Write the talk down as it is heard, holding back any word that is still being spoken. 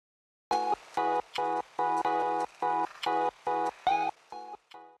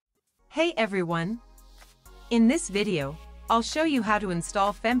Hey everyone! In this video, I'll show you how to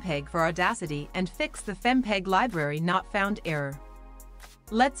install FFmpeg for Audacity and fix the FFmpeg library not found error.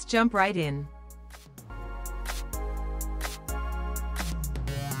 Let's jump right in.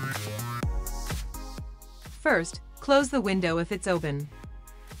 First, close the window if it's open.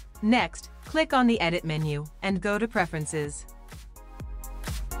 Next, click on the Edit menu and go to Preferences.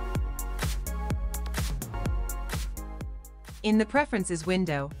 In the Preferences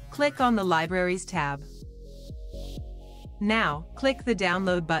window, click on the Libraries tab. Now, click the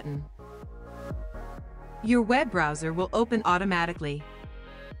Download button. Your web browser will open automatically.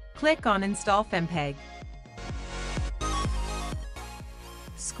 Click on Install FFmpeg.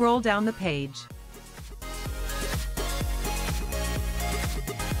 Scroll down the page.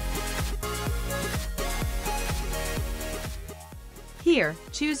 Here,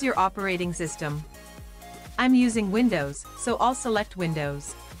 choose your operating system. I'm using Windows, so I'll select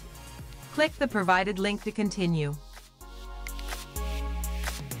Windows. Click the provided link to continue.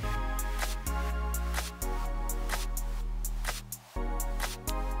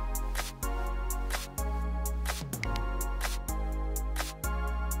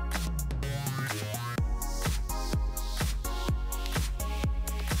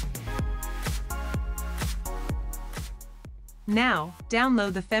 Now,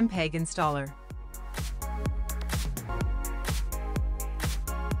 download the FFmpeg installer.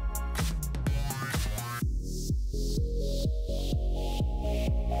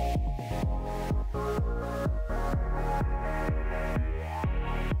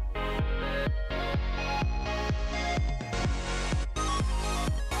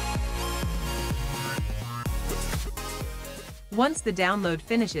 Once the download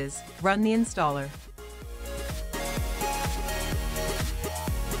finishes, run the installer.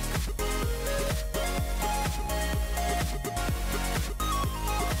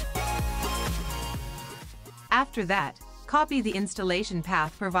 After that, copy the installation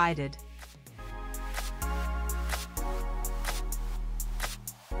path provided.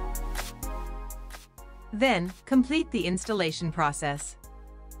 Then, complete the installation process.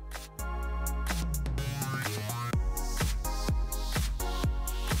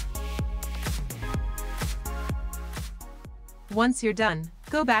 Once you're done,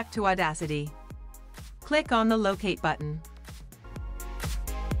 go back to Audacity. Click on the Locate button.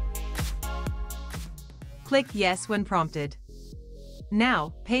 Click Yes when prompted.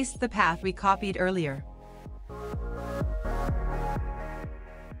 Now, paste the path we copied earlier.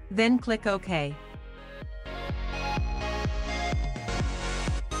 Then click OK.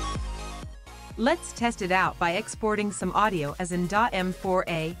 Let's test it out by exporting some audio as in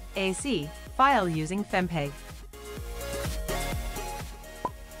 .m4a.ac file using FFmpeg.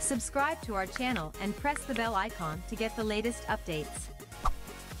 Subscribe to our channel and press the bell icon to get the latest updates.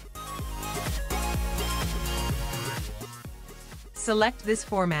 Select this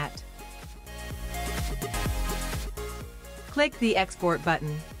format. Click the Export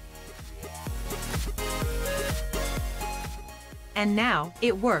button. And now,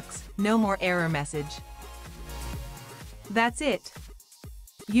 it works, no more error message. That's it.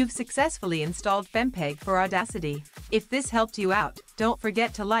 You've successfully installed FFmpeg for Audacity. If this helped you out, don't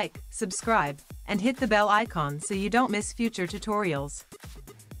forget to like, subscribe, and hit the bell icon so you don't miss future tutorials.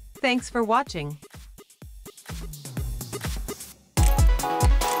 Thanks for watching.